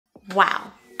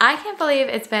Wow, I can't believe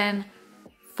it's been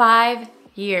 5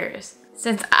 years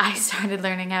since I started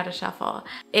learning how to shuffle.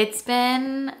 It's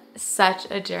been such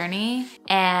a journey,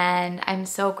 and I'm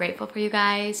so grateful for you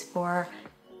guys for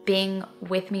being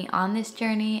with me on this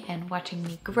journey and watching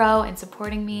me grow and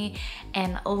supporting me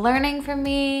and learning from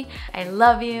me. I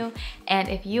love you. And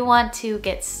if you want to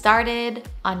get started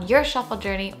on your shuffle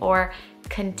journey or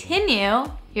continue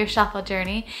your shuffle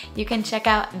journey, you can check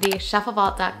out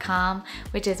theshufflevault.com,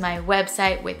 which is my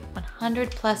website with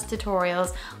 100 plus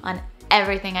tutorials on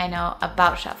everything I know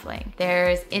about shuffling.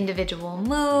 There's individual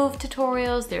move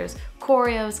tutorials, there's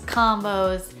choreos,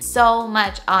 combos, so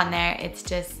much on there. It's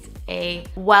just a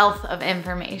wealth of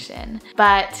information.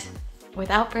 But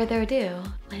without further ado,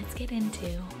 let's get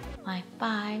into my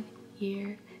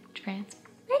 5-year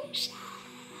transformation.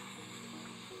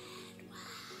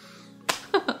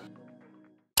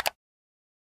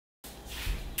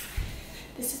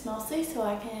 This is mostly so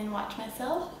I can watch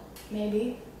myself.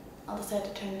 Maybe I'll decide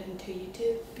to turn it into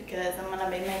YouTube because I'm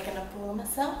gonna be making a fool of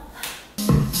myself.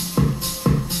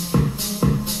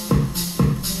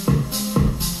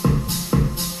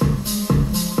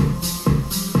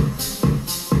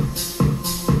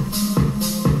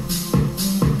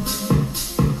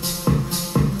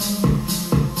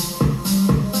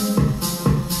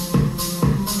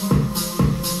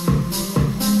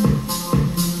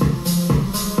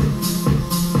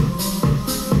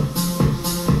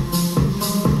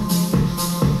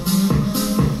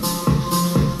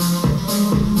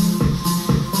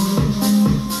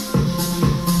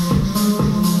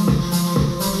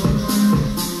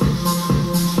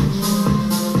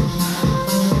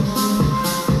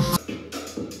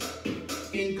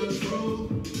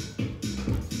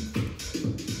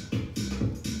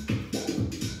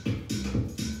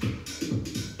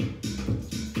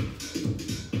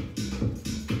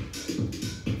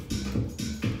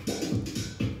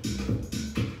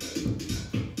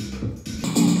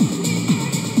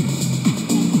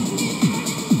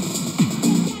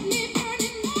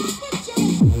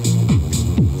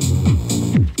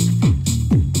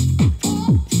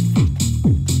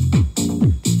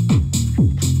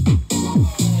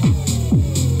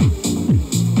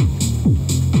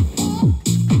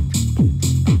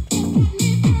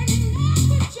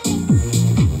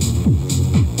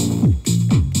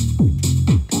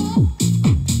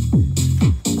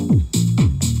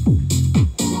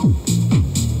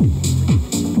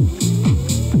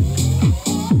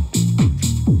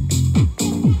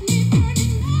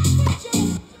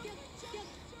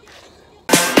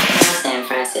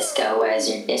 Where's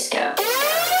your disco?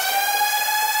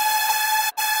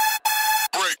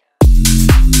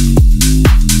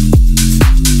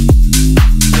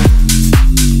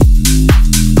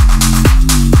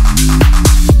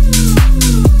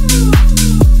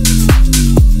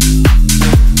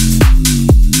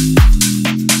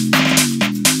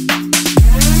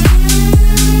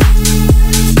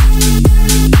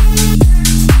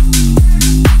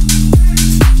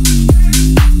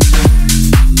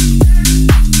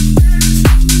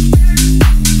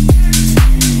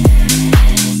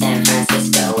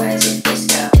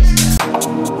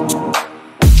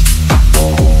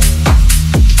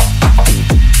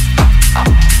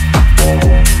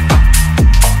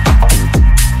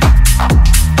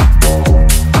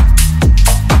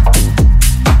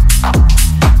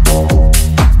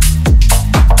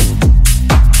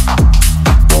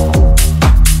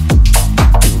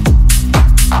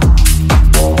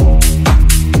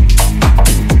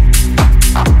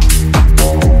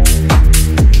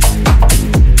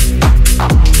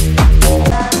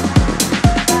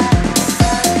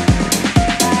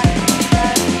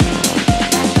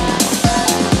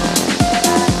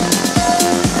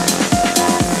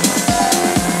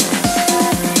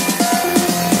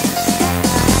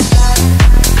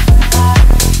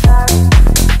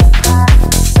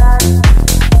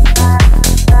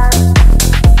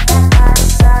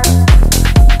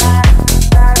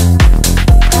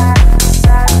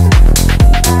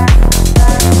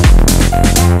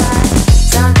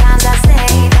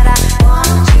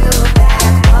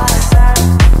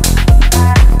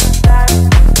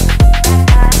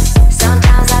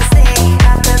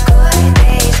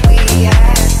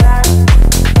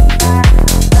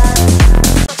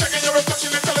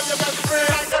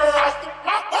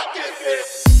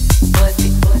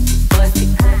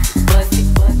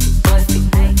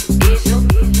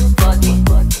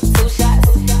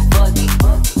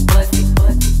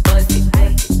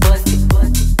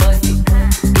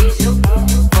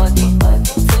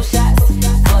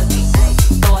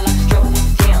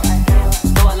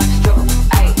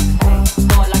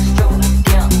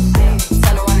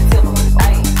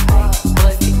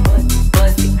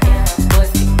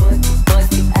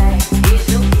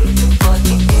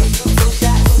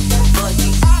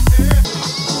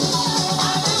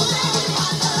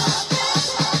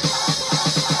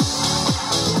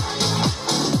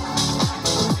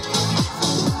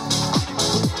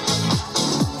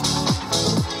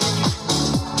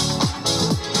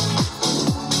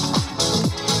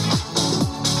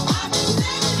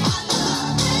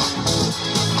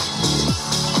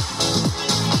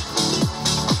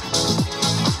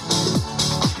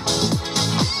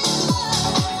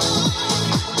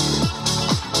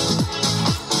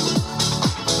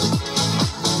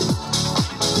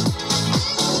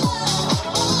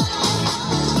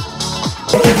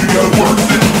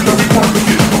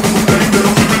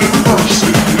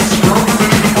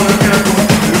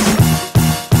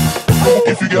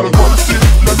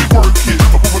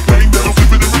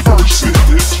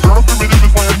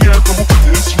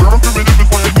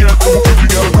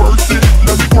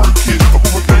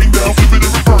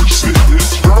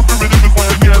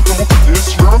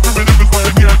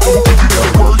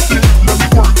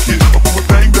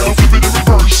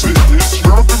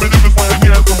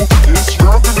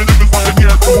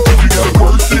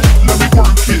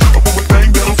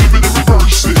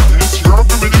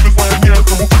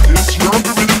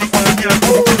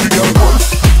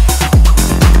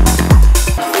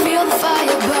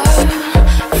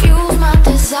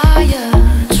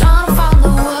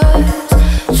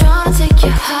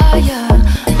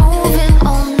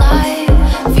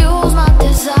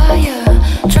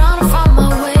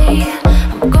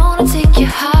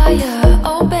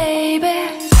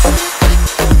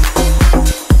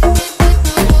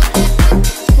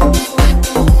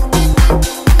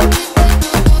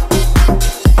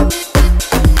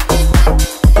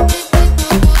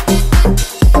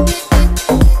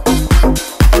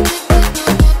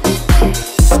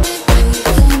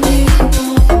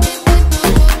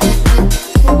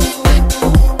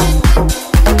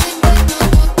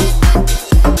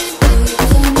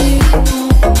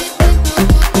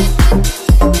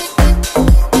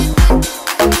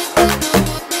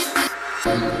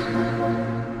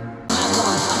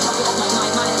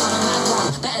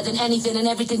 Anything and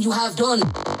everything you have done.